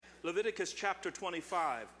Leviticus chapter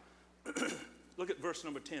 25. Look at verse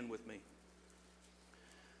number 10 with me.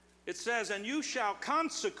 It says, "And you shall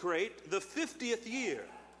consecrate the 50th year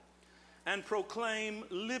and proclaim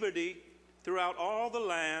liberty throughout all the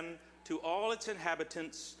land to all its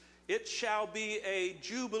inhabitants. It shall be a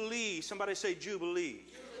jubilee." Somebody say jubilee.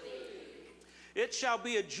 Jubilee. "It shall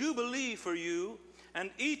be a jubilee for you,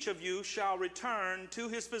 and each of you shall return to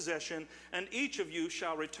his possession, and each of you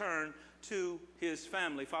shall return to his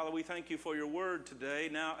family." Father, we thank you for your word today.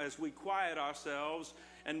 Now, as we quiet ourselves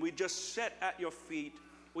and we just sit at your feet,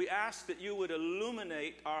 we ask that you would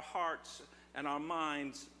illuminate our hearts and our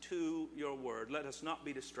minds to your word. Let us not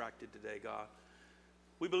be distracted today, God.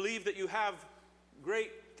 We believe that you have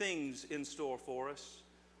great things in store for us.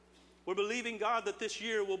 We're believing, God, that this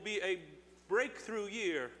year will be a breakthrough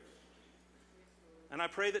year. And I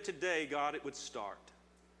pray that today, God, it would start.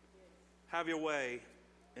 Have your way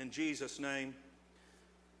in Jesus' name.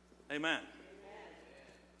 Amen.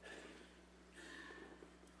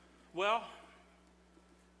 Well,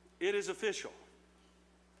 it is official.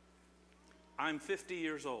 I'm 50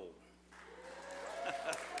 years old.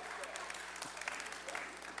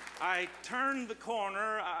 I turned the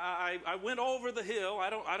corner. I went over the hill. I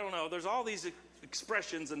don't know. There's all these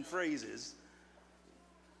expressions and phrases.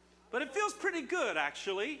 But it feels pretty good,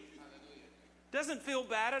 actually. Doesn't feel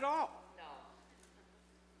bad at all.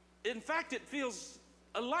 No. In fact, it feels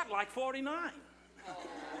a lot like 49. Oh.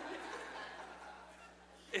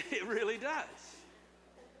 It really does.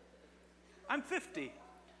 I'm 50.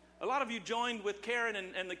 A lot of you joined with Karen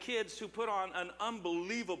and the kids who put on an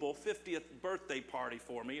unbelievable 50th birthday party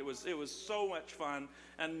for me. It was so much fun,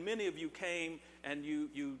 and many of you came and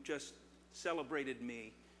you just celebrated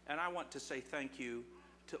me. And I want to say thank you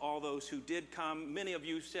to all those who did come. Many of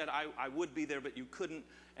you said I would be there, but you couldn't,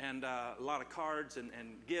 and a lot of cards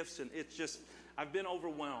and gifts, and it's just, I've been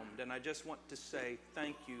overwhelmed, and I just want to say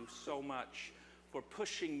thank you so much for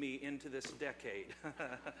pushing me into this decade.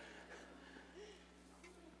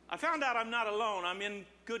 I found out I'm not alone. I'm in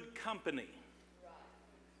good company.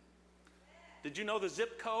 Did you know the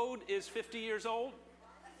zip code is 50 years old?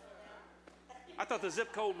 I thought the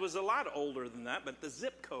zip code was a lot older than that, but the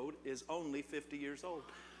zip code is only 50 years old.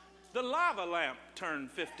 The lava lamp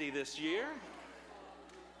turned 50 this year.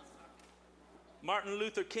 Martin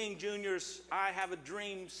Luther King Jr.'s "I Have a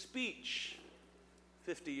Dream" speech,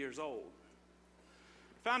 50 years old.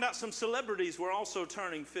 Found out some celebrities were also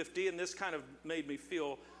turning 50, and this kind of made me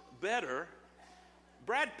feel better.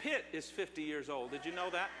 Brad Pitt is 50 years old. Did you know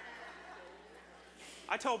that?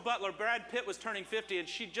 I told Butler Brad Pitt was turning 50, and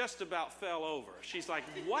she just about fell over. She's like,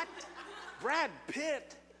 "What? Brad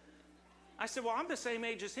Pitt?" I said, "Well, I'm the same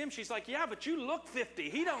age as him." She's like, "Yeah, but you look 50.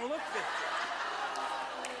 He don't look 50.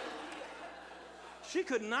 She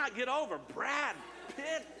could not get over Brad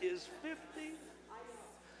Pitt is 50.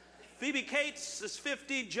 Phoebe Cates is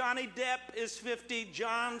 50. Johnny Depp is 50.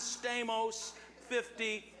 John Stamos,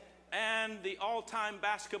 50. And the all-time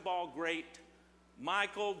basketball great,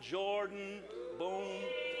 Michael Jordan, boom,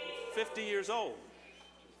 50 years old.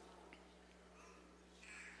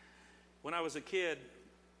 When I was a kid,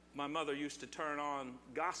 my mother used to turn on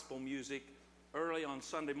gospel music early on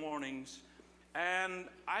Sunday mornings, and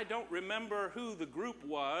I don't remember who the group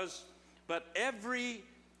was, but every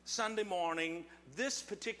Sunday morning, this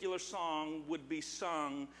particular song would be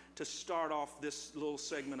sung to start off this little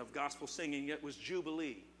segment of gospel singing. It was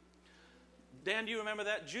Jubilee. Dan, do you remember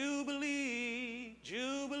that? Jubilee,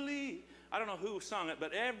 Jubilee. I don't know who sung it,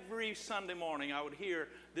 but every Sunday morning I would hear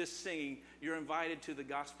this singing, "You're invited to the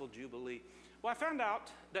gospel Jubilee." Well, I found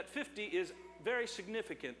out that 50 is very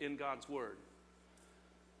significant in God's Word.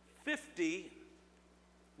 50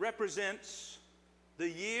 represents the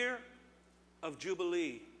year of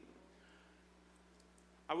Jubilee.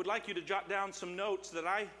 I would like you to jot down some notes that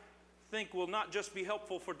I think will not just be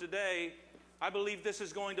helpful for today. I believe this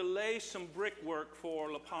is going to lay some brickwork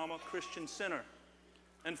for La Palma Christian Center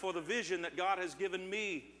and for the vision that God has given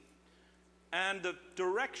me and the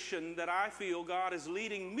direction that I feel God is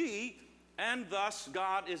leading me, and thus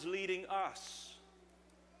God is leading us.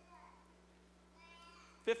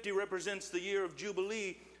 50 represents the year of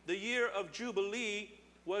Jubilee. The year of Jubilee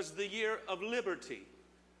was the year of liberty.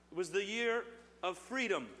 It was the year of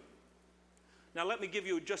freedom. Now let me give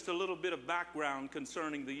you just a little bit of background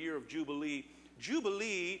concerning the year of Jubilee.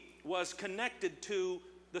 Jubilee was connected to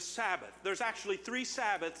the Sabbath. There's actually 3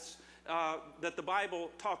 Sabbaths that the Bible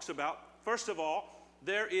talks about. First of all,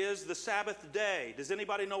 there is the Sabbath day. Does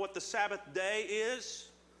anybody know what the Sabbath day is?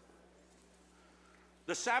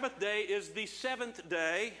 The Sabbath day is the 7th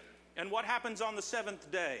day. And what happens on the 7th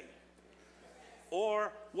day?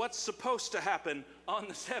 Or what's supposed to happen on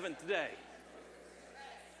the seventh day.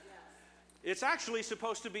 It's actually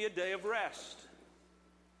supposed to be a day of rest.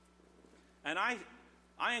 And I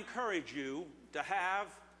encourage you to have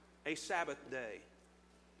a Sabbath day.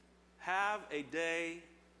 Have a day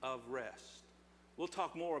of rest. We'll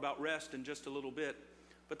talk more about rest in just a little bit.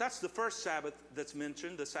 But that's the first Sabbath that's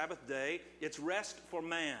mentioned, the Sabbath day. It's rest for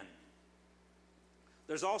man.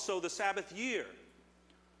 There's also the Sabbath year.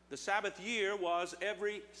 The Sabbath year was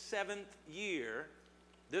every seventh year.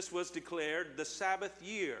 This was declared the Sabbath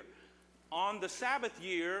year. On the Sabbath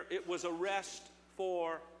year, it was a rest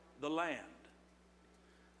for the land.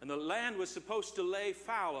 And the land was supposed to lay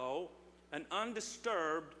fallow and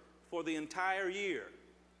undisturbed for the entire year.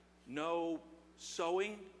 No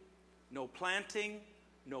sowing, no planting,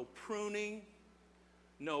 no pruning,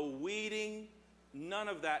 no weeding. None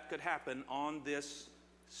of that could happen on this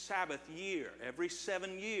Sabbath year, every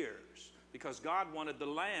 7 years, because God wanted the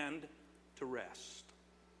land to rest.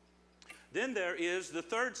 Then there is the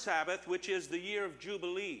third Sabbath, which is the year of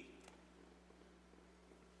Jubilee.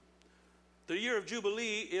 The year of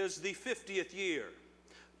Jubilee is the 50th year.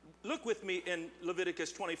 Look with me in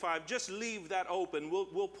Leviticus 25. Just leave that open.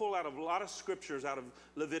 We'll pull out a lot of scriptures out of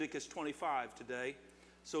Leviticus 25 today.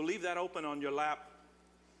 So leave that open on your lap.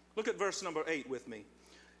 Look at verse number 8 with me.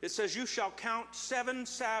 It says, you shall count 7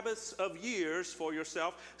 Sabbaths of years for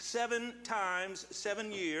yourself, 7 times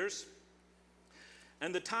 7 years.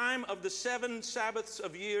 And the time of the 7 Sabbaths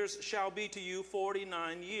of years shall be to you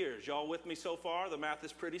 49 years. Y'all with me so far? The math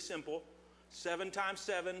is pretty simple. 7 times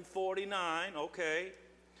 7, 49. Okay.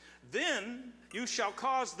 Then you shall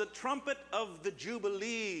cause the trumpet of the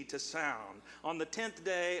Jubilee to sound. On the 10th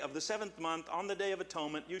day of the 7th month, on the Day of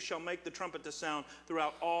Atonement, you shall make the trumpet to sound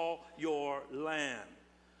throughout all your land.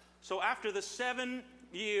 So after the 7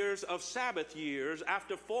 years of Sabbath years,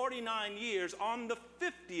 after 49 years, on the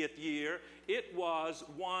 50th year, it was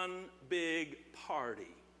one big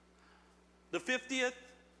party. The 50th,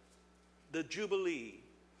 the Jubilee.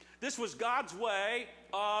 This was God's way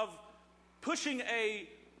of pushing a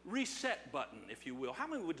reset button, if you will. How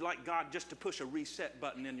many would like God just to push a reset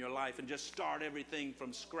button in your life and just start everything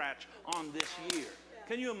from scratch on this year?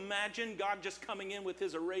 Can you imagine God just coming in with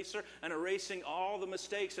his eraser and erasing all the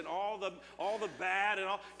mistakes and all the bad and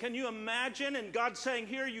all? Can you imagine? And God saying,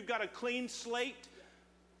 here, you've got a clean slate.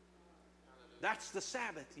 That's the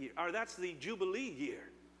Sabbath year, or that's the Jubilee year.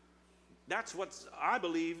 That's what's, I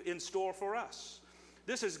believe, in store for us.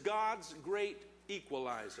 This is God's great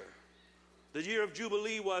equalizer. The year of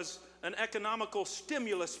Jubilee was an economical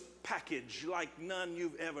stimulus package like none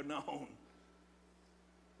you've ever known.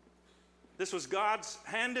 This was God's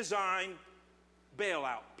hand-designed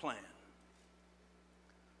bailout plan.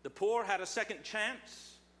 The poor had a second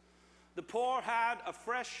chance. The poor had a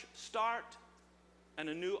fresh start and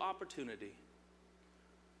a new opportunity.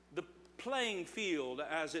 The playing field,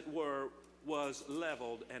 as it were, was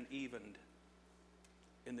leveled and evened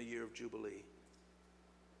in the year of Jubilee.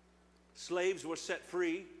 Slaves were set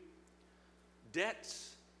free,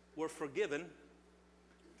 debts were forgiven,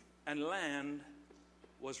 and land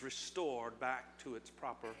was restored back to its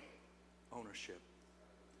proper ownership.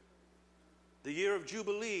 The year of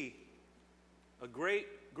Jubilee, a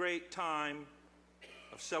great, great time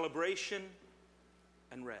of celebration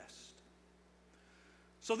and rest.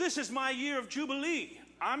 So this is my year of Jubilee.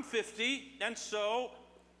 I'm 50, and so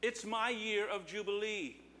it's my year of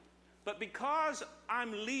Jubilee. But because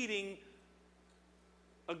I'm leading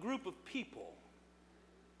a group of people,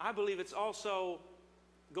 I believe it's also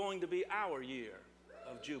going to be our year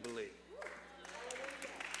of Jubilee.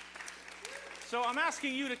 So I'm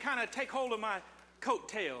asking you to kind of take hold of my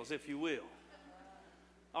coattails, if you will.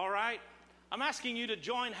 All right? I'm asking you to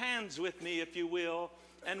join hands with me, if you will,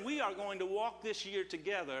 and we are going to walk this year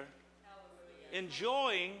together,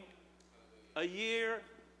 enjoying a year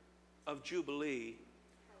of Jubilee,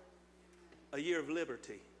 a year of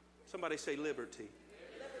liberty. Somebody say liberty.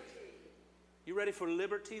 You ready for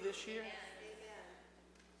liberty this year? Yes.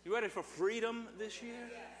 You ready for freedom this year?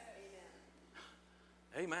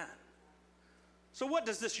 Yes. Amen. So what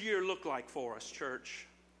does this year look like for us, church?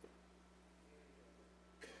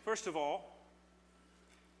 First of all,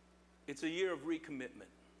 it's a year of recommitment.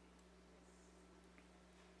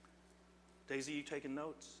 Daisy, you taking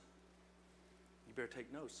notes? You better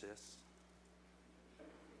take notes, sis.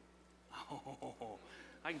 Oh,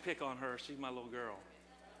 I can pick on her. She's my little girl.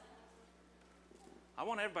 I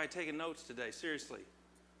want everybody taking notes today, seriously.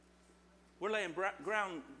 We're laying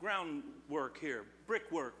groundwork here,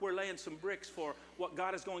 brickwork. We're laying some bricks for what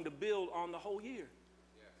God is going to build on the whole year.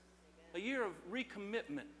 Yes. A year of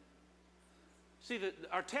recommitment. See,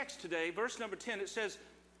 our text today, verse number 10, it says,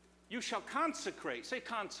 You shall consecrate. Say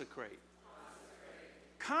consecrate.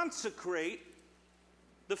 Consecrate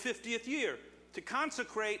the 50th year. To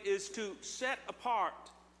consecrate is to set apart.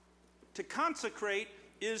 To consecrate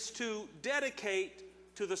is to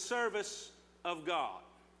dedicate to the service of God.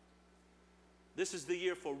 This is the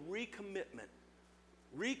year for recommitment,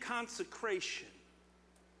 reconsecration.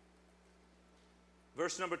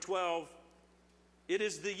 Verse number 12, it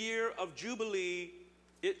is the year of Jubilee,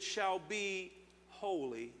 it shall be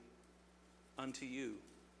holy unto you.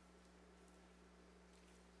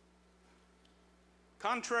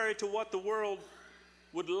 Contrary to what the world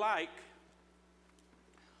would like,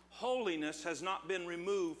 holiness has not been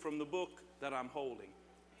removed from the book that I'm holding.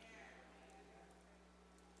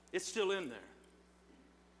 It's still in there.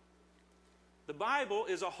 The Bible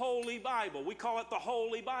is a holy Bible. We call it the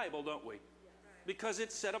Holy Bible, don't we? Because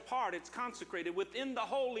it's set apart, it's consecrated. Within the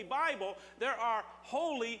Holy Bible, there are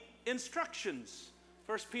holy instructions.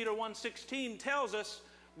 1 Peter 1:16 tells us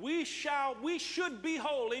we should be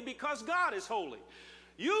holy because God is holy.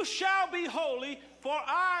 You shall be holy, for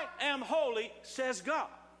I am holy, says God.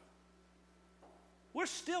 We're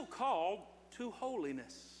still called to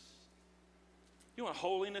holiness. You know what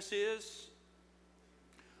holiness is?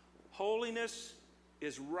 Holiness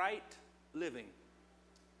is right living.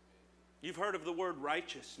 You've heard of the word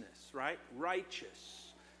righteousness, right?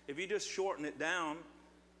 Righteous. If you just shorten it down,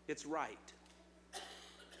 it's right.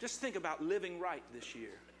 Just think about living right this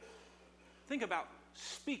year. Think about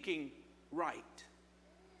speaking right,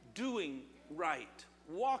 doing right,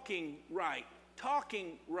 walking right,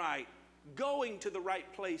 talking right, going to the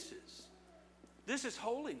right places. This is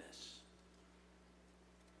holiness.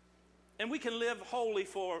 And we can live holy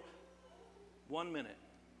for 1 minute.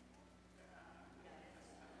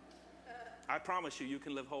 I promise you, you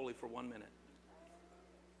can live holy for 1 minute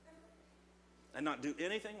and not do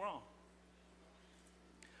anything wrong.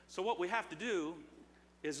 So what we have to do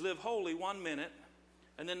is live holy 1 minute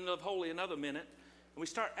and then live holy another minute. And we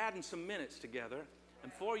start adding some minutes together.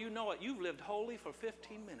 And before you know it, you've lived holy for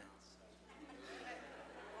 15 minutes.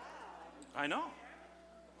 I know.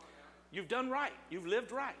 You've done right. You've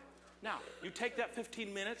lived right. Now, you take that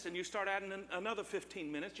 15 minutes and you start adding another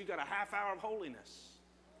 15 minutes. You've got a half hour of holiness.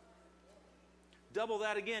 Double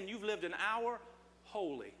that again. You've lived an hour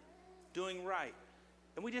holy, doing right.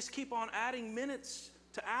 And we just keep on adding minutes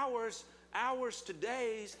to hours, hours to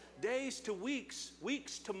days, days to weeks,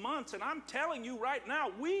 weeks to months. And I'm telling you right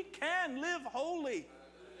now, we can live holy.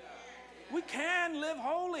 We can live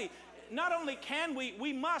holy. Not only can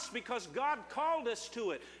we must, because God called us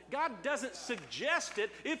to it. God doesn't suggest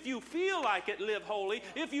it. If you feel like it, live holy.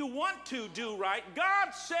 If you want to do right,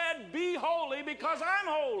 God said, be holy because I'm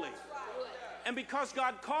holy. And because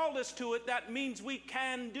God called us to it, that means we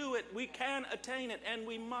can do it, we can attain it, and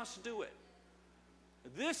we must do it.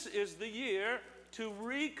 This is the year to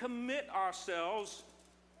recommit ourselves,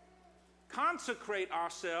 consecrate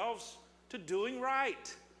ourselves to doing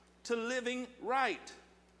right, to living right.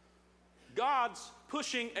 God's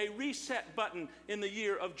pushing a reset button in the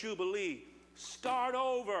year of Jubilee. Start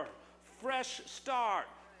over, fresh start,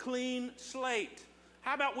 clean slate.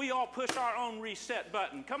 How about we all push our own reset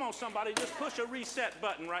button? Come on, somebody, just push a reset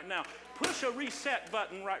button right now. Push a reset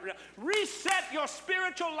button right now. Reset your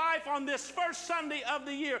spiritual life on this first Sunday of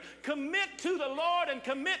the year. Commit to the Lord and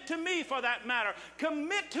commit to me for that matter.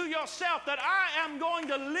 Commit to yourself that I am going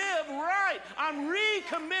to live right. I'm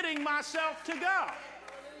recommitting myself to God.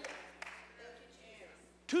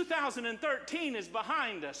 2013 is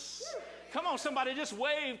behind us. Come on, somebody, just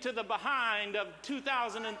wave to the behind of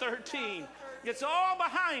 2013. It's all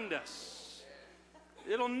behind us.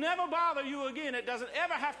 It'll never bother you again. It doesn't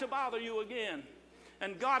ever have to bother you again.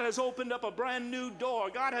 And God has opened up a brand new door.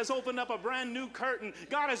 God has opened up a brand new curtain.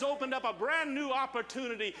 God has opened up a brand new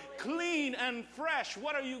opportunity, clean and fresh.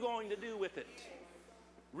 What are you going to do with it?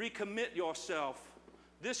 Recommit yourself.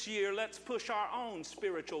 This year, let's push our own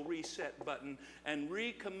spiritual reset button and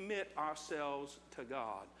recommit ourselves to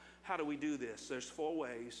God. How do we do this? There's 4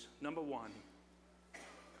 ways. Number 1,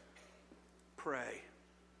 pray.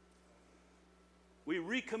 We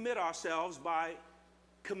recommit ourselves by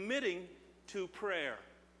committing to prayer.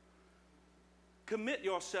 Commit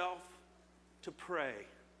yourself to pray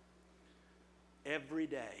every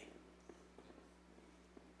day.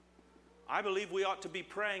 I believe we ought to be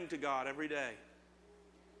praying to God every day.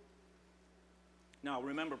 Now,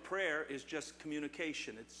 remember, prayer is just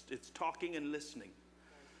communication. It's talking and listening.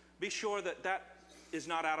 Be sure that is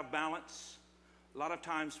not out of balance. A lot of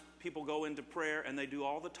times people go into prayer and they do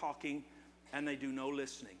all the talking and they do no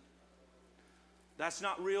listening. That's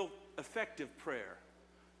not real effective prayer.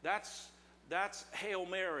 That's that's Hail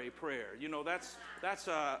Mary prayer. You know, that's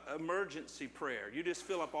a emergency prayer. You just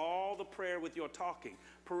fill up all the prayer with your talking.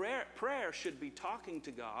 Prayer should be talking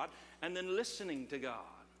to God and then listening to God.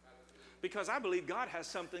 Because I believe God has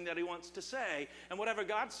something that he wants to say, and whatever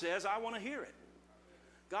God says, I want to hear it.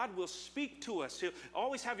 God will speak to us. He'll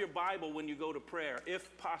always have your Bible when you go to prayer,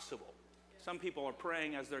 if possible. Some people are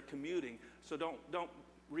praying as they're commuting, so don't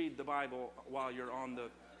read the Bible while you're on the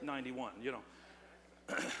 91, you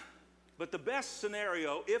know. But the best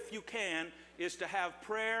scenario, if you can, is to have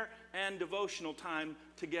prayer and devotional time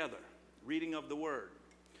together, reading of the Word.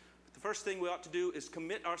 The first thing we ought to do is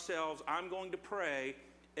commit ourselves. I'm going to pray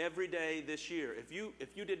every day this year. If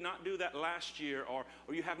you did not do that last year, or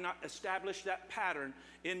you have not established that pattern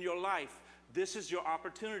in your life, this is your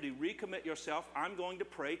opportunity. Recommit yourself. I'm going to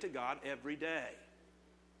pray to God every day.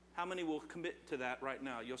 How many will commit to that right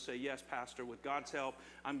now? You'll say, yes, Pastor, with God's help,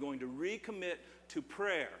 I'm going to recommit to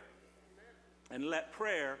prayer. And let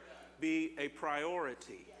prayer be a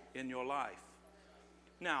priority in your life.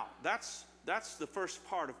 Now, that's the first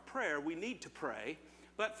part of prayer. We need to pray.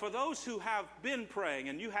 But for those who have been praying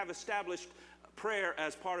and you have established prayer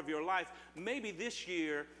as part of your life, maybe this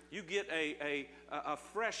year you get a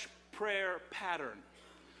fresh prayer pattern.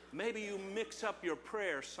 Maybe you mix up your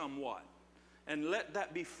prayer somewhat and let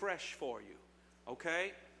that be fresh for you.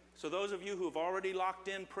 Okay? So those of you who have already locked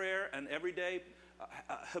in prayer and everyday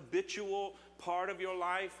habitual part of your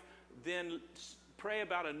life, then pray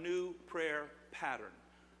about a new prayer pattern.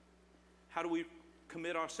 How do we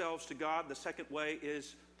commit ourselves to God? The second way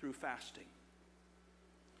is through fasting.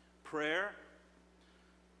 Prayer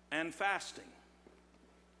and fasting.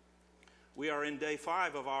 We are in day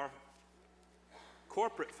 5 of our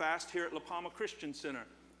corporate fast here at La Palma Christian Center.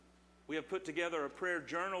 We have put together a prayer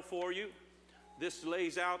journal for you. This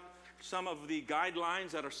lays out some of the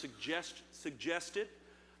guidelines that are suggested.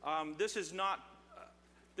 This is not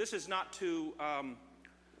to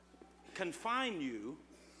confine you.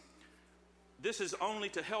 This is only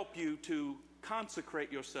to help you to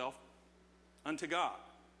consecrate yourself unto God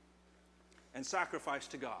and sacrifice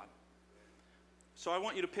to God. So I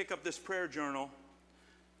want you to pick up this prayer journal,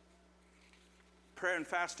 prayer and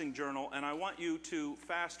fasting journal, and I want you to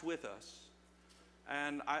fast with us.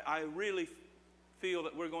 And I really feel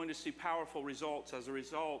that we're going to see powerful results as a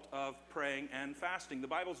result of praying and fasting. The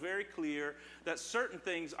Bible's very clear that certain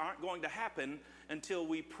things aren't going to happen until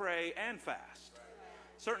we pray and fast.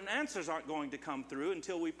 Certain answers aren't going to come through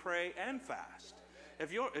until we pray and fast.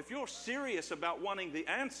 If you're serious about wanting the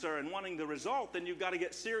answer and wanting the result, then you've got to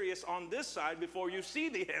get serious on this side before you see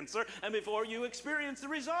the answer and before you experience the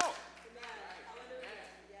result.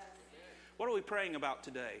 What are we praying about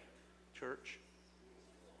today, church?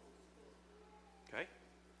 Okay.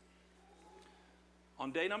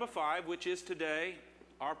 On day number 5, which is today,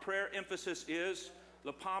 our prayer emphasis is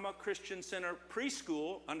La Palma Christian Center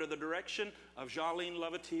Preschool under the direction of Jolene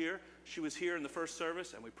Lovetier. She was here in the first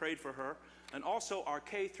service and we prayed for her. And also our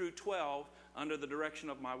K through 12 under the direction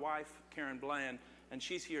of my wife, Karen Bland, and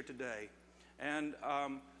she's here today. And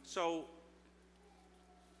so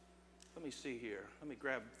let me see here. Let me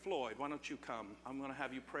grab Floyd. Why don't you come? I'm going to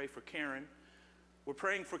have you pray for Karen. We're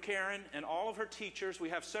praying for Karen and all of her teachers. We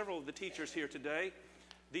have several of the teachers here today.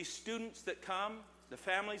 These students that come, the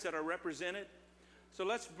families that are represented. So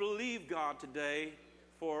let's believe God today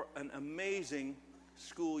for an amazing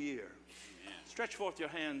school year. Amen. Stretch forth your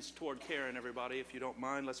hands toward Karen, everybody, if you don't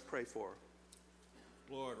mind. Let's pray for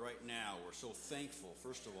her. Lord, right now we're so thankful,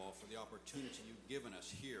 first of all, for the opportunity you've given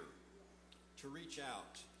us here to reach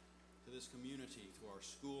out to this community, to our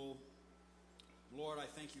school. Lord, I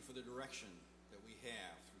thank you for the direction that we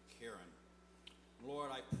have through Karen. Lord,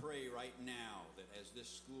 I pray right now that as this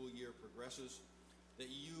school year progresses, that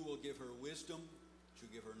you will give her wisdom, that you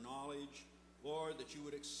give her knowledge. Lord, that you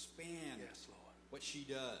would expand what she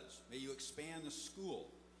does. May you expand the school.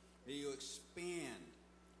 May you expand,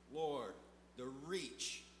 Lord, the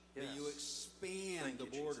reach. Yes. May you expand the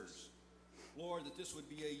borders. Jesus. Lord, that this would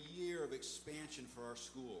be a year of expansion for our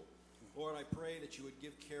school. Lord, I pray that you would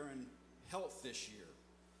give Karen health this year.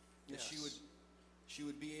 That she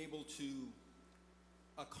would be able to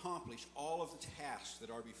accomplish all of the tasks that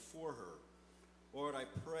are before her. Lord, I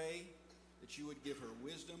pray that you would give her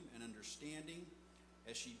wisdom and understanding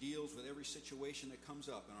as she deals with every situation that comes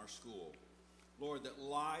up in our school. Lord, that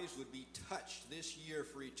lives would be touched this year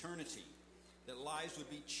for eternity. That lives would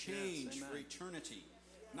be changed for eternity.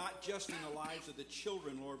 Not just in the lives of the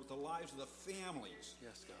children, Lord, but the lives of the families.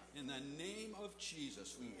 Yes, God. In the name of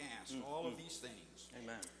Jesus, we ask all of these things.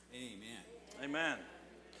 Amen. Amen. Amen.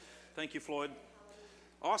 Thank you, Floyd.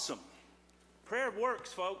 Awesome. Prayer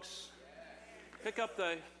works, folks. Pick up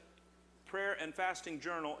the prayer and fasting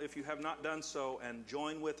journal if you have not done so, and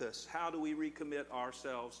join with us. How do we recommit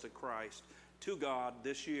ourselves to Christ, to God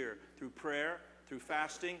this year? Through prayer, through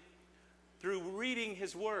fasting, through reading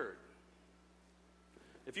His Word.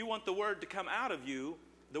 If you want the Word to come out of you,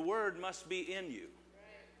 the Word must be in you.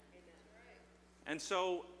 And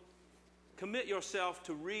so, commit yourself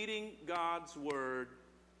to reading God's Word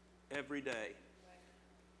every day.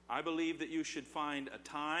 I believe that you should find a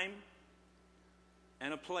time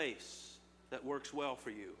and a place that works well for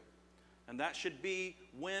you. And that should be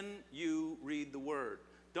when you read the Word.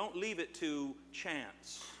 Don't leave it to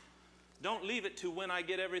chance. Don't leave it to when I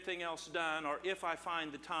get everything else done or if I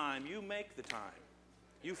find the time. You make the time.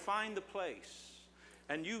 You find the place.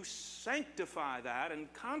 And you sanctify that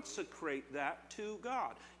and consecrate that to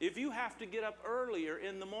God. If you have to get up earlier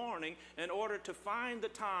in the morning in order to find the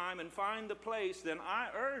time and find the place, then I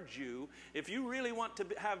urge you, if you really want to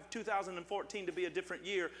have 2014 to be a different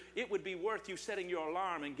year, it would be worth you setting your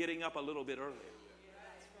alarm and getting up a little bit earlier.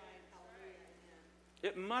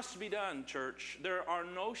 It must be done, church. There are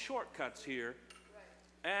no shortcuts here.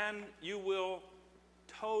 And you will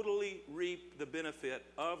totally reap the benefit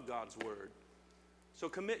of God's Word. So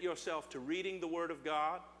commit yourself to reading the Word of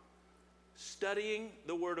God, studying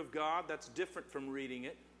the Word of God. That's different from reading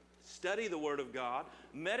it. Study the Word of God.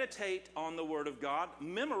 Meditate on the Word of God.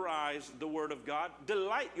 Memorize the Word of God.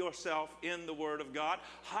 Delight yourself in the Word of God.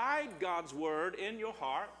 Hide God's Word in your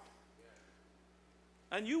heart.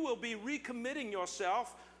 And you will be recommitting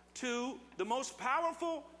yourself to the most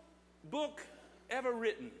powerful book ever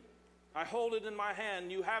written. I hold it in my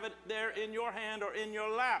hand. You have it there in your hand or in your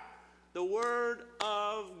lap. The Word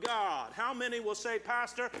of God. How many will say,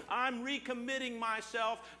 Pastor, I'm recommitting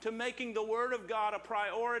myself to making the Word of God a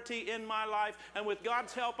priority in my life, and with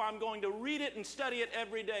God's help, I'm going to read it and study it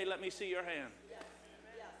every day. Let me see your hand. Yes.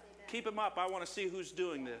 Yes. Keep them up. I want to see who's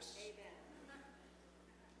doing this. Amen.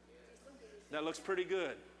 That looks pretty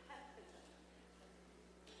good.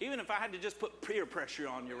 Even if I had to just put peer pressure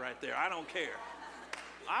on you right there, I don't care.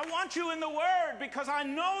 I want you in the Word because I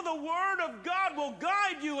know the Word of God will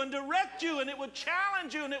guide you and direct you, and it will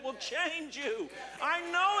challenge you and it will change you. I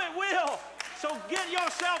know it will. So get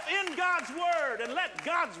yourself in God's Word and let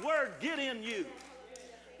God's Word get in you.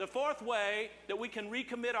 The fourth way that we can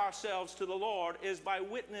recommit ourselves to the Lord is by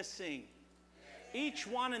witnessing. Each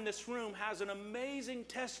one in this room has an amazing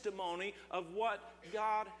testimony of what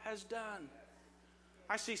God has done.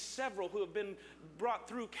 I see several who have been brought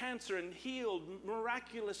through cancer and healed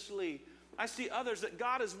miraculously. I see others that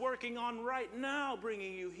God is working on right now,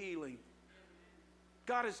 bringing you healing.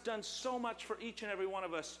 God has done so much for each and every one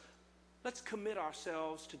of us. Let's commit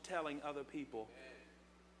ourselves to telling other people.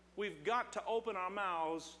 We've got to open our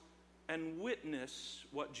mouths and witness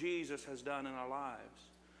what Jesus has done in our lives.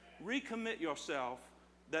 Recommit yourself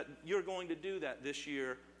that you're going to do that this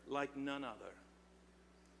year like none other.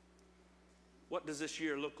 What does this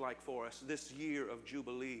year look like for us, this year of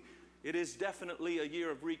Jubilee? It is definitely a year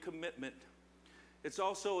of recommitment. It's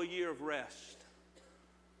also a year of rest.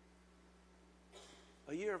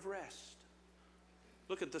 A year of rest.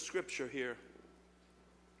 Look at the scripture here.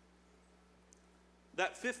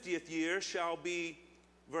 That 50th year shall be,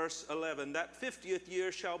 verse 11, that 50th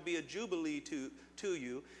year shall be a Jubilee to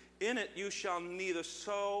you. In it you shall neither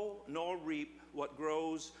sow nor reap what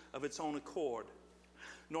grows of its own accord,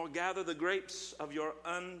 nor gather the grapes of your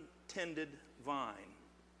untended vine.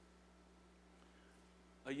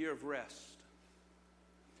 A year of rest.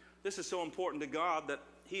 This is so important to God that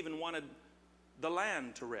He even wanted the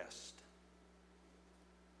land to rest.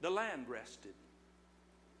 The land rested.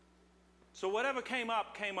 So whatever came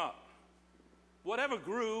up, came up. Whatever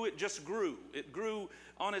grew, it just grew. It grew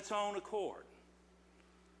on its own accord.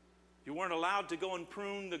 You weren't allowed to go and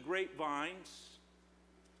prune the grapevines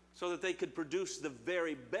so that they could produce the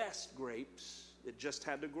very best grapes. It just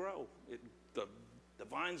had to grow. The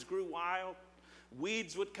vines grew wild.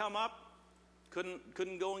 Weeds would come up.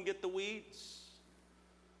 Couldn't go and get the weeds.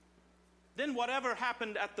 Then whatever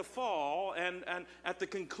happened at the fall and at the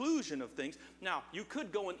conclusion of things, now you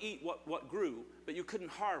could go and eat what grew, but you couldn't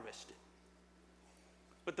harvest it.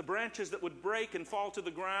 But the branches that would break and fall to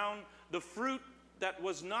the ground, the fruit that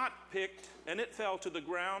was not picked and it fell to the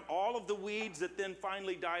ground, all of the weeds that then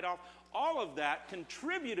finally died off, all of that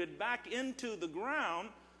contributed back into the ground,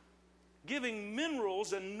 giving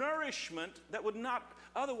minerals and nourishment that would not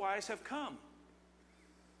otherwise have come.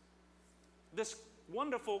 This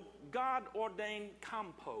wonderful God-ordained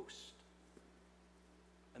compost.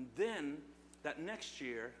 And then that next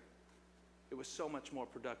year, it was so much more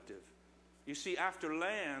productive. You see, after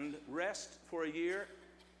land rest for a year,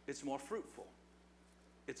 it's more fruitful.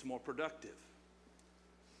 It's more productive.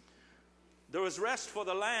 There was rest for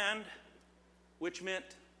the land, which meant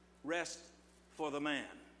rest for the man.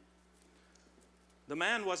 The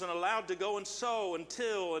man wasn't allowed to go and sow and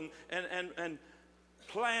till and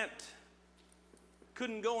plant.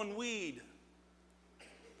 Couldn't go and weed.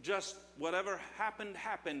 Just whatever happened,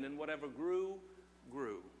 happened, and whatever grew,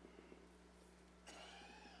 grew.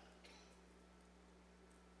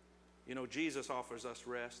 You know, Jesus offers us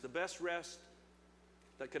rest. The best rest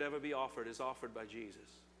that could ever be offered is offered by Jesus.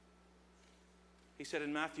 He said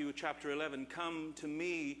in Matthew chapter 11, "Come to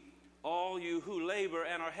me, all you who labor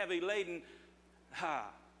and are heavy laden,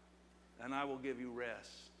 and I will give you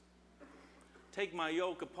rest. Take my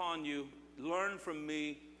yoke upon you, learn from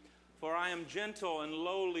me, for I am gentle and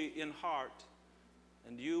lowly in heart,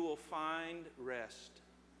 and you will find rest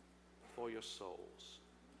for your souls."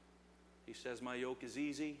 He says, "My yoke is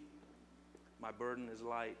easy, my burden is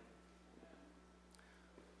light."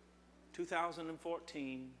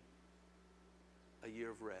 2014, a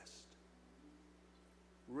year of rest.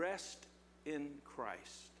 Rest in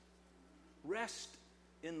Christ. Rest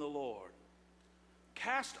in the Lord.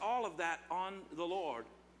 Cast all of that on the Lord.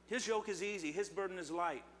 His yoke is easy, His burden is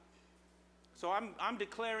light. So I'm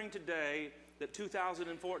declaring today that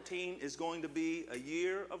 2014 is going to be a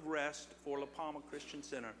year of rest for La Palma Christian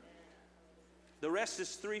Center. The rest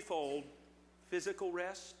is threefold. Physical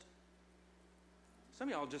rest. Some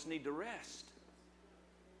of y'all just need to rest.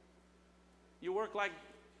 You work like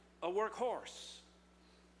a workhorse,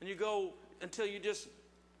 and you go until you just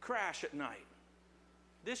crash at night.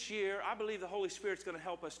 This year, I believe the Holy Spirit's going to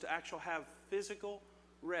help us to actually have physical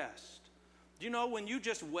rest. Do you know when you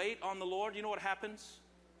just wait on the Lord, you know what happens?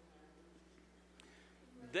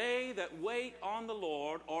 They that wait on the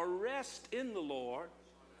Lord or rest in the Lord.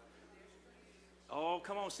 Oh,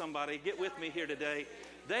 come on, somebody. Get with me here today.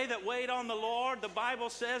 They that wait on the Lord, the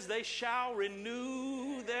Bible says, they shall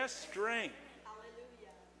renew their strength.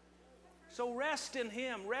 So rest in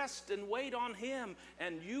Him, rest and wait on Him,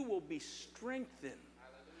 and you will be strengthened.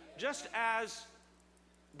 Just as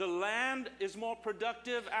the land is more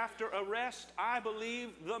productive after a rest, I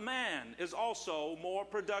believe the man is also more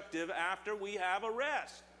productive after we have a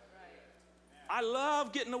rest. I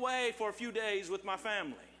love getting away for a few days with my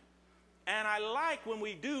family. And I like when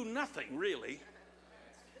we do nothing, really.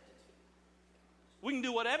 We can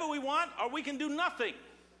do whatever we want or we can do nothing.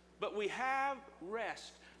 But we have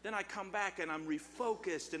rest. Then I come back and I'm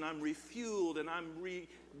refocused and I'm refueled and I'm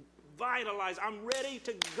revitalized. I'm ready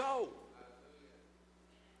to go.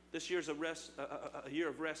 This year's a year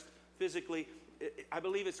of rest physically. I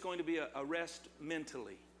believe it's going to be a rest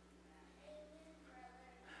mentally.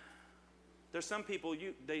 There's some people,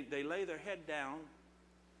 they lay their head down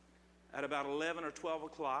at about 11 or 12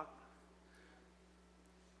 o'clock,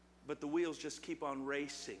 but the wheels just keep on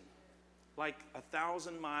racing, like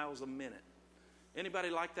 1,000 miles a minute. Anybody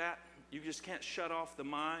like that? You just can't shut off the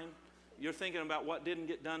mind. You're thinking about what didn't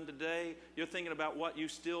get done today. You're thinking about what you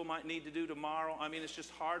still might need to do tomorrow. I mean, it's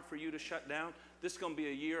just hard for you to shut down. This is going to be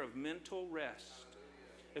a year of mental rest.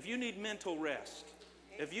 If you need mental rest,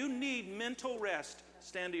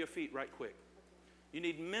 stand to your feet right quick. You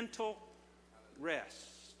need mental rest.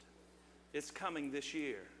 It's coming this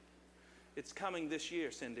year. It's coming this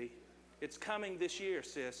year, Cindy. It's coming this year,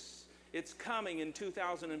 sis. It's coming in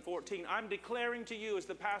 2014. I'm declaring to you as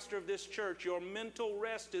the pastor of this church, your mental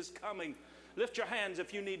rest is coming. Lift your hands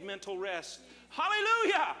if you need mental rest.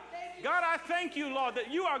 Hallelujah! God, I thank you, Lord,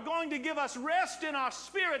 that you are going to give us rest in our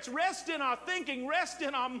spirits, rest in our thinking, rest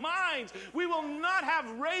in our minds. We will not have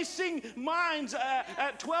racing minds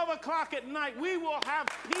at 12 o'clock at night. We will have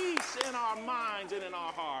peace in our minds and in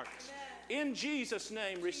our hearts. In Jesus'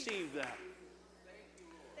 name, receive that.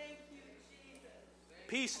 Thank you, Jesus.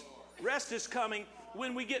 Peace. Rest is coming.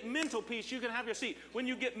 When we get mental peace, you can have your seat. When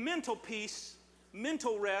you get mental peace,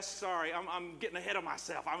 mental rest, I'm getting ahead of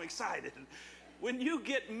myself. I'm excited. When you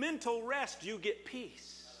get mental rest, you get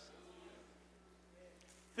peace.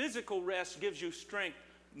 Physical rest gives you strength.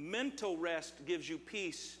 Mental rest gives you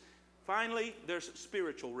peace. Finally, there's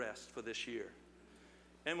spiritual rest for this year.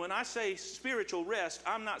 And when I say spiritual rest,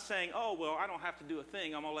 I'm not saying, oh, well, I don't have to do a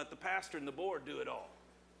thing. I'm going to let the pastor and the board do it all.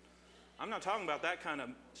 I'm not talking about that kind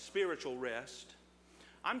of spiritual rest.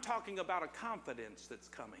 I'm talking about a confidence that's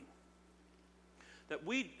coming. That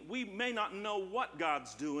we may not know what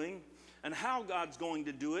God's doing and how God's going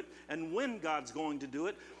to do it and when God's going to do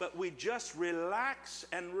it, but we just relax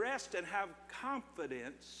and rest and have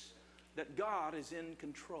confidence that God is in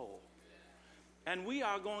control. And we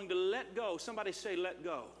are going to let go. Somebody say, let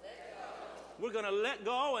go. Let go. We're going to let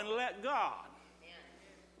go and let God.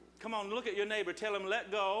 Come on, look at your neighbor. Tell him,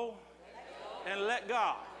 let go and let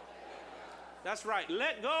God. That's right.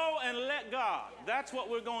 Let go and let God. That's what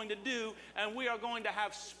we're going to do, and we are going to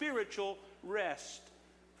have spiritual rest.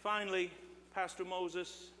 Finally, Pastor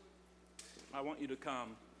Moses, I want you to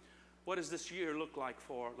come. What does this year look like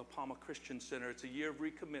for La Palma Christian Center? It's a year of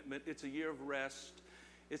recommitment. It's a year of rest.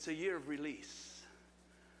 It's a year of release.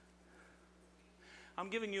 I'm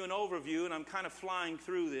giving you an overview, and I'm kind of flying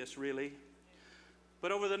through this, really.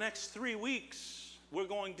 But over the next 3 weeks, we're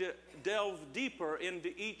going to delve deeper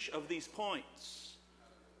into each of these points.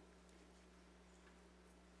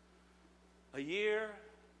 A year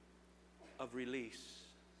of release.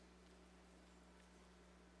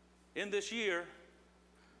 In this year,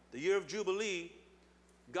 the year of Jubilee,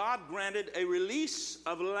 God granted a release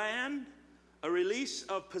of land, a release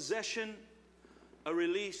of possession, a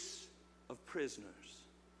release of prisoners.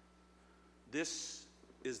 This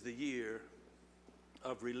is the year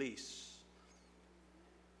of release.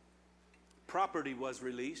 Property was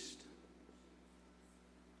released.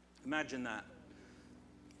 Imagine that.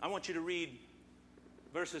 I want you to read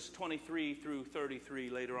verses 23 through 33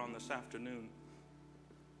 later on this afternoon.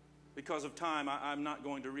 Because of time, I'm not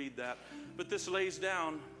going to read that. But this lays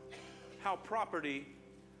down how property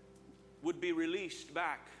would be released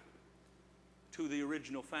back to the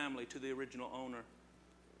original family, to the original owner.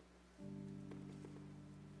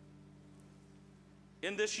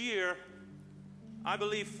 In this year, I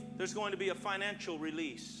believe there's going to be a financial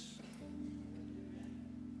release.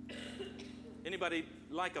 Anybody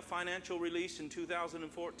like a financial release in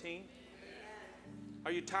 2014?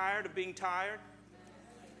 Are you tired of being tired?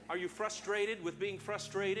 Are you frustrated with being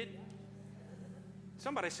frustrated?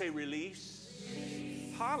 Somebody say release.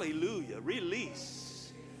 Hallelujah,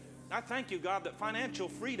 release. I thank you, God, that financial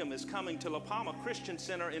freedom is coming to La Palma Christian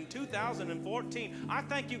Center in 2014. I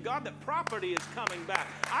thank you, God, that property is coming back.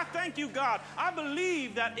 I thank you, God. I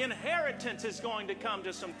believe that inheritance is going to come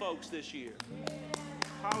to some folks this year.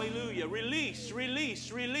 Hallelujah. Release, release,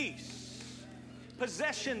 release.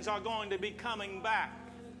 Possessions are going to be coming back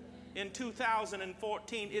in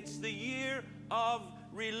 2014. It's the year of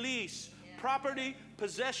release. Property,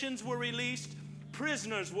 possessions were released.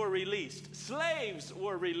 Prisoners were released. Slaves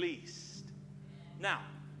were released. Now,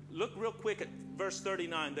 look real quick at verse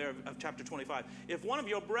 39 there of chapter 25. If one of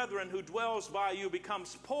your brethren who dwells by you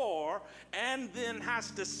becomes poor and then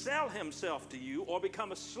has to sell himself to you or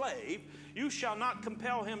become a slave, you shall not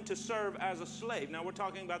compel him to serve as a slave. Now, we're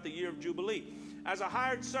talking about the year of Jubilee. As a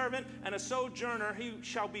hired servant and a sojourner, he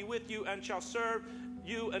shall be with you and shall serve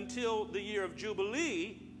you until the year of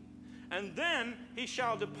Jubilee. And then he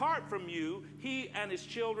shall depart from you, he and his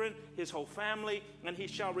children, his whole family, and he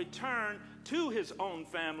shall return to his own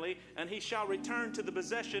family, and he shall return to the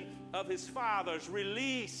possession of his fathers.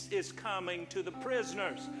 Release is coming to the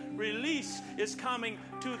prisoners. Release is coming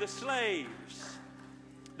to the slaves.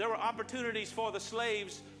 There were opportunities for the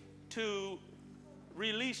slaves to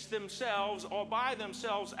release themselves or buy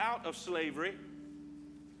themselves out of slavery,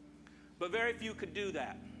 but very few could do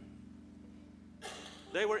that.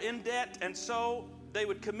 They were in debt, and so they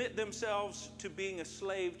would commit themselves to being a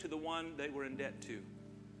slave to the one they were in debt to.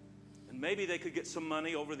 And maybe they could get some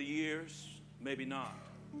money over the years, maybe not.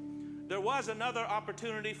 There was another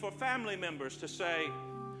opportunity for family members to say,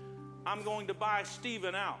 I'm going to buy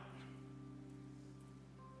Stephen out.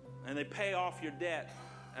 And they pay off your debt,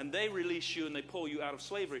 and they release you and they pull you out of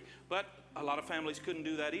slavery. But a lot of families couldn't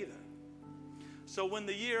do that either. So when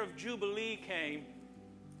the year of Jubilee came,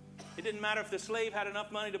 it didn't matter if the slave had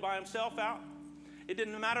enough money to buy himself out. It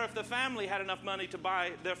didn't matter if the family had enough money to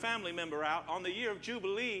buy their family member out. On the year of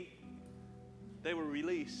Jubilee, they were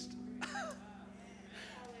released.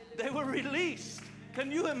 They were released.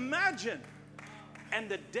 Can you imagine? And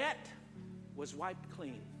the debt was wiped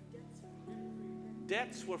clean.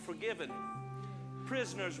 Debts were forgiven.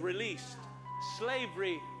 Prisoners released.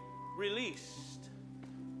 Slavery released.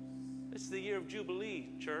 It's the year of Jubilee,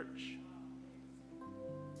 church.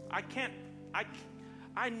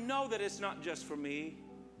 I know that it's not just for me.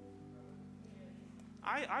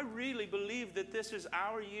 I really believe that this is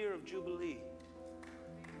our year of Jubilee.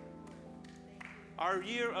 Our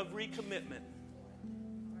year of recommitment.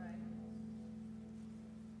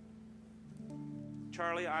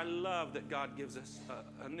 Charlie, I love that God gives us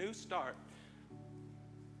a new start.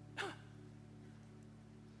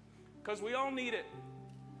 Because we all need it.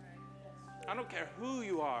 I don't care who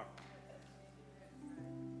you are.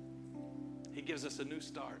 He gives us a new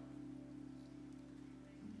start.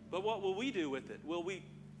 But what will we do with it? Will we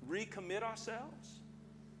recommit ourselves?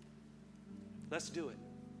 Let's do it.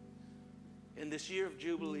 In this year of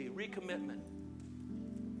Jubilee, recommitment,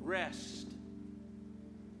 rest,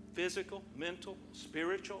 physical, mental,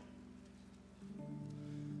 spiritual.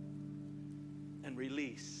 and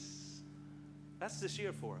release. That's this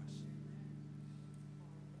year for us.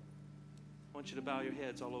 I want you to bow your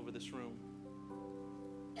heads all over this room.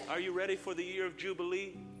 Are you ready for the year of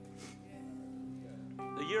Jubilee?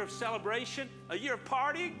 A year of celebration? A year of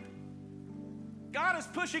partying? God is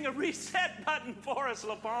pushing a reset button for us,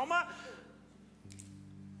 La Palma.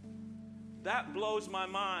 That blows my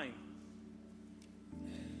mind.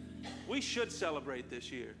 We should celebrate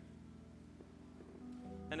this year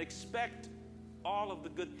and expect all of the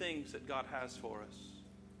good things that God has for us.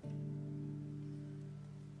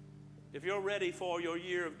 If you're ready for your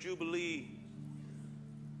year of Jubilee,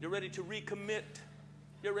 you're ready to recommit,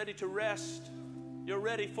 you're ready to rest, you're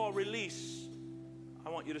ready for release, I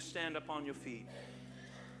want you to stand up on your feet.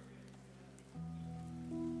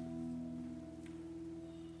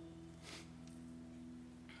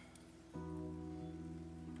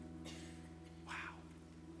 Wow.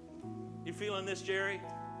 You feeling this, Jerry?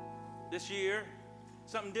 This year?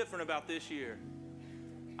 Something different about this year.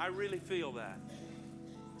 I really feel that.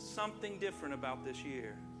 Something different about this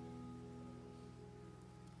year.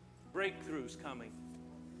 Breakthroughs coming.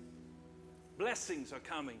 Blessings are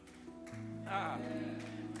coming.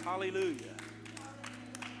 Hallelujah.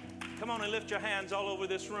 Come on and lift your hands all over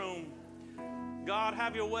this room. God,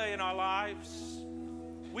 have your way in our lives.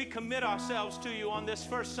 We commit ourselves to you on this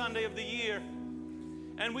first Sunday of the year.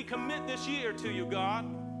 And we commit this year to you, God.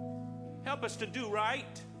 Help us to do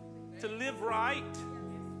right, to live right.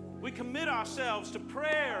 We commit ourselves to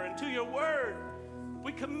prayer and to your word.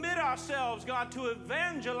 We commit ourselves, God, to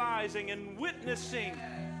evangelizing and witnessing.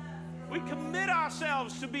 We commit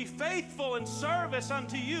ourselves to be faithful in service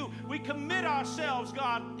unto you. We commit ourselves,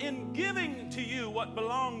 God, in giving to you what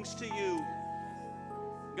belongs to you.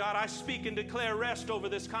 God, I speak and declare rest over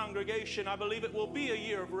this congregation. I believe it will be a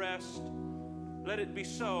year of rest. Let it be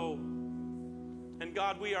so. And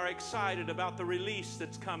God, we are excited about the release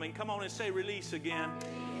that's coming. Come on and say release again.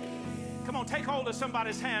 Come on, take hold of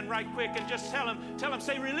somebody's hand right quick and just tell them,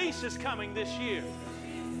 say release is coming this year.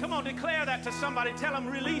 Come on, declare that to somebody. Tell them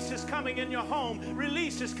release is coming in your home.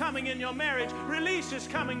 Release is coming in your marriage. Release is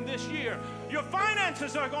coming this year. Your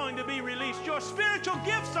finances are going to be released. Your spiritual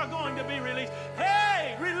gifts are going to be released.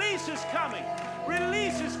 Hey, release is coming.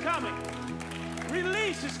 Release is coming.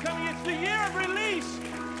 Release is coming. It's the year of release.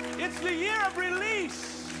 It's the year of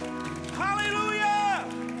release. Hallelujah.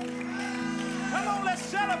 Come on, let's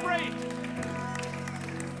celebrate.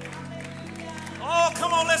 Oh,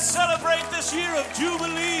 come on, let's celebrate this year of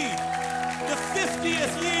Jubilee, the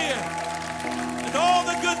 50th year, and all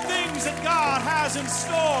the good things that God has in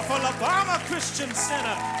store for La Palma Christian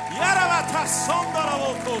Center.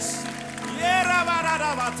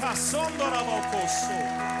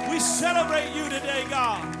 We celebrate you today,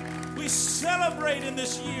 God. We celebrate in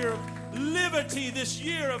this year of liberty, this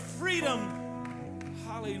year of freedom.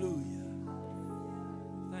 Hallelujah.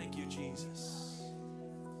 Thank you, Jesus.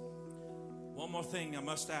 One more thing I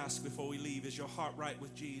must ask before we leave. Is your heart right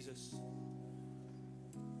with Jesus?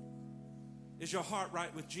 Is your heart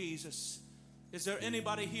right with Jesus? Is there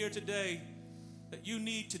anybody here today that you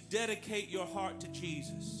need to dedicate your heart to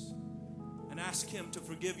Jesus and ask Him to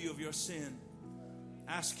forgive you of your sin?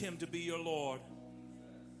 Ask Him to be your Lord.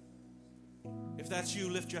 If that's you,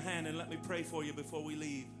 lift your hand and let me pray for you before we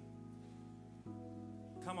leave.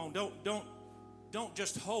 Come on, don't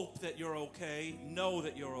just hope that you're okay. Know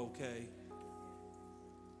that you're okay.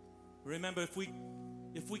 Remember, if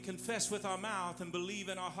we confess with our mouth and believe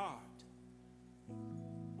in our heart,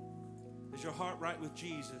 is your heart right with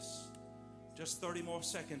Jesus? Just 30 more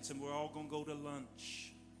seconds and we're all going to go to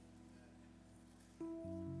lunch.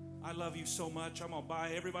 I love you so much. I'm going to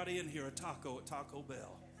buy everybody in here a taco at Taco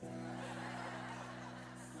Bell.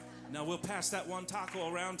 Now, we'll pass that one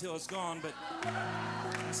taco around till it's gone, but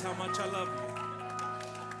that's how much I love you.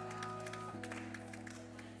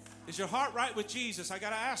 Is your heart right with Jesus? I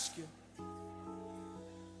got to ask you.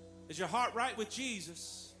 Is your heart right with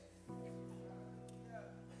Jesus?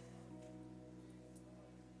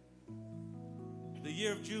 The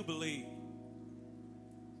year of Jubilee.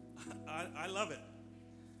 I love it.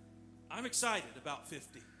 I'm excited about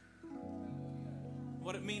 50.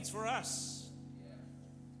 What it means for us.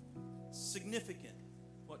 Significant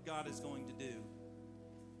what God is going to do.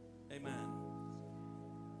 Amen.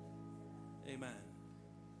 Amen.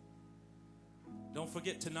 Don't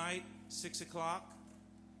forget tonight, 6 o'clock,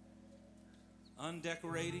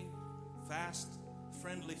 undecorating, fast,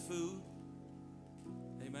 friendly food.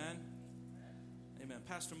 Amen. Amen.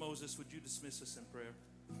 Pastor Moses, would you dismiss us in prayer?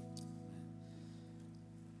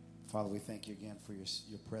 Father, we thank you again for your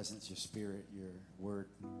presence, your spirit, your word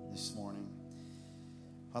this morning.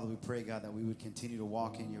 Father, we pray, God, that we would continue to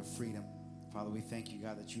walk in your freedom, Father, we thank you,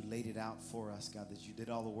 God, that you laid it out for us, God, that you did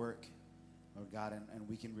all the work, Lord God, and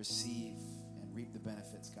we can receive and reap the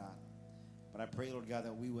benefits, God. But I pray, Lord God,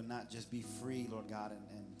 that we would not just be free, Lord God,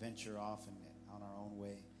 and venture off and on our own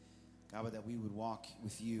way, God, but that we would walk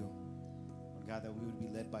with you, Lord God, that we would be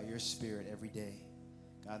led by your Spirit every day,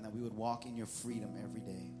 God, and that we would walk in your freedom every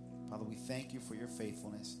day. Father, we thank you for your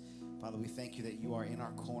faithfulness. Father, we thank you that you are in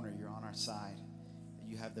our corner, you're on our side, that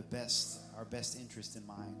you have our best interest in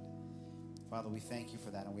mind. Father, we thank you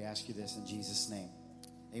for that, and we ask you this in Jesus' name.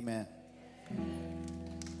 Amen.